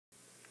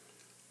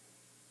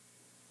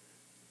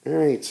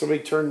Alright,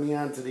 somebody turned me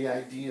on to the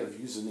idea of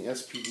using the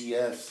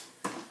SPD-S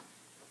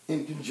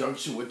in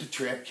conjunction with the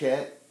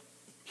Trapkat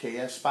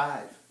KS5.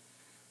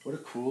 What a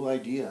cool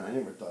idea. I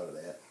never thought of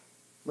that.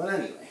 But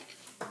anyway,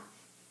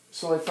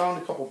 so I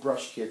found a couple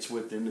brush kits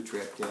within the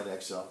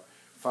Trapkat XL.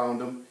 Found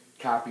them,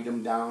 copied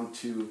them down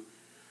to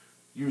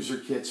user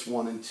kits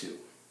 1 and 2.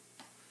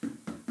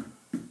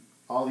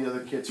 All the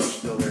other kits are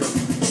still there.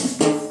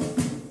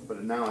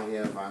 But now I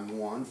have on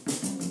 1,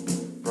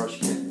 brush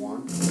kit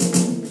 1,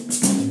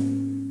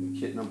 and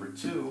kit number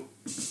 2,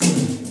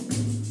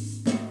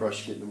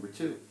 brush kit number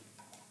 2.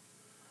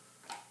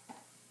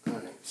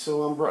 Alright,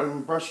 so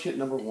I'm brush kit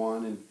number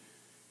 1, and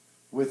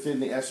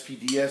within the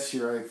SPD-S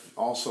here I've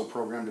also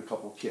programmed a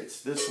couple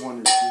kits. This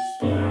one is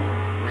just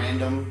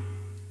random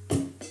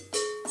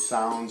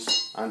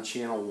sounds on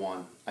channel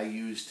 1. I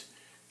used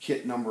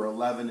kit number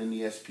 11 in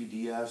the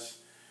SPD-S,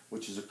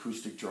 which is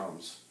acoustic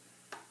drums.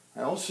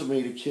 I also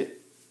made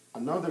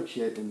another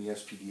kit in the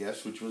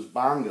SPD-S, which was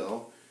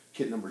bongo,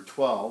 kit number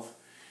 12,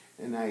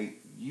 and I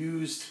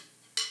used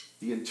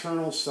the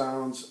internal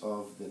sounds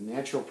of the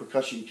natural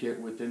percussion kit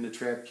within the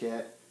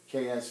Trapkat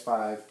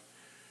KS5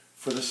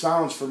 for the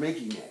sounds for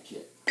making that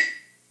kit.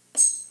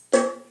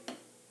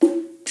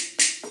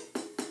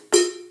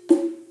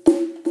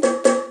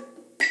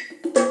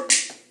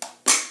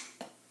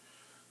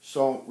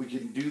 So we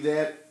can do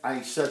that.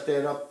 I set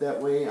that up that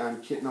way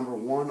on kit number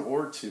 1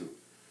 or 2.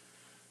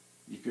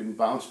 You can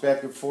bounce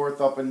back and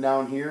forth up and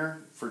down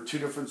here for 2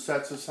 different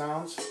sets of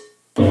sounds.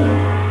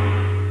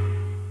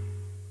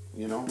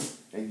 You know,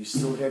 and you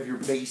still have your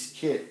base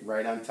kit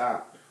right on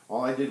top.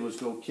 All I did was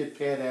go kit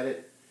pad at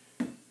it.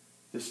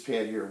 This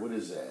pad here, what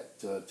is that?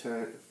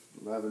 10,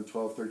 11,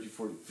 12, 13,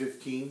 14,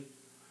 15.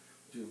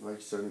 9,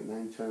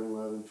 10,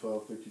 11,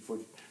 12, 13,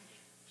 14,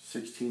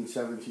 16,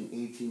 17,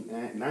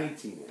 18,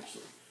 19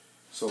 actually.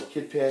 So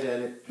kit pad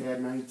edit,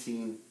 pad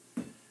 19,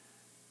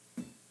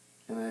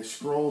 and I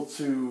scroll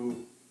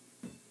to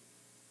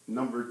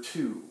number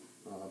 2,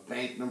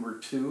 bank number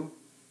 2,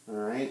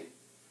 alright.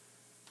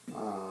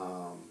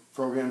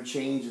 Program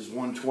change is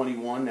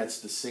 121, that's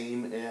the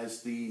same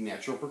as the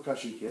natural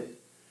percussion kit.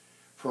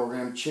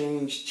 Program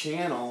change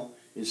channel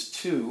is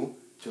 2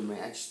 to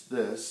match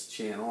this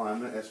channel on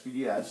the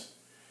SPD-S,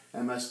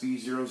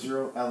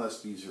 MSB00,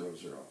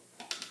 LSB00.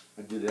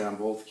 I did it on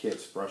both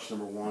kits, brush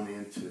number 1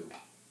 and 2.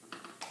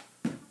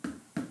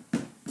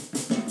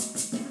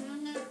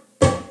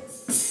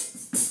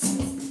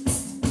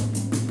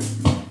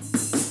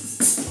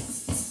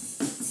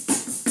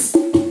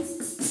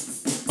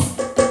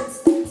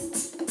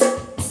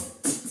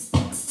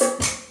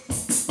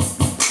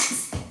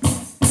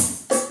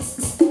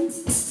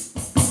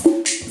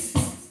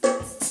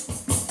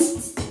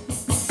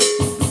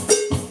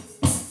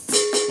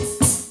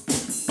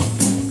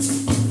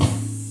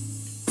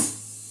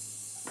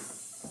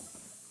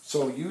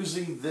 So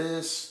using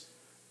this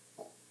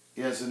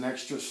as an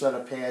extra set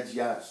of pads,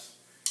 yes,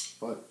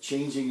 but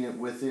changing it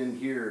within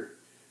here,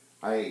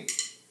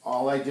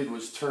 all I did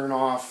was turn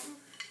off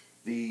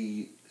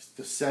the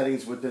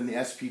settings within the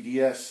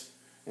SPD-S,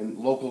 and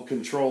local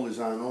control is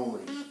on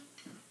only.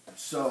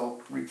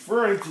 So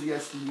referring to the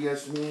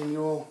SPD-S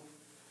manual,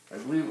 I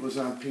believe it was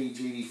on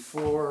page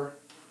 84.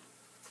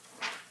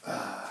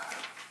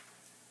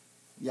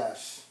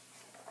 Yes,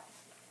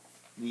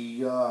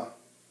 the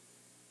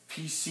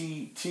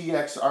PC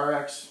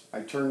TXRX, I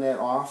turned that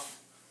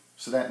off,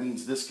 so that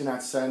means this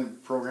cannot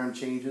send program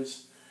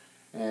changes.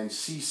 And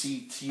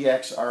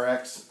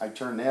CCTXRX, I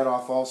turned that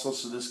off also,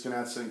 so this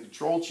cannot send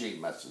control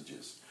chain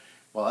messages.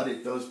 But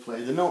it does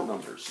play the note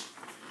numbers.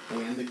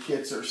 And the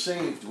kits are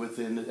saved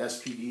within the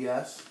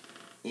SPD-S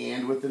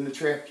and within the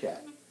Trapkat.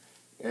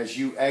 As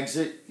you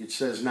exit, it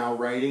says now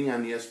writing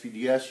on the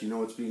SPD-S, you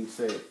know it's being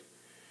saved.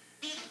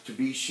 To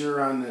be sure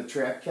on the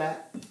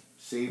Trapkat,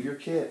 save your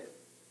kit.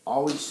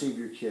 Always save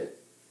your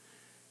kit.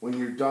 When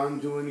you're done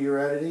doing your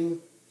editing,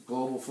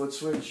 global foot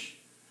switch,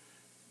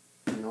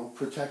 you know,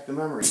 protect the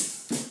memory.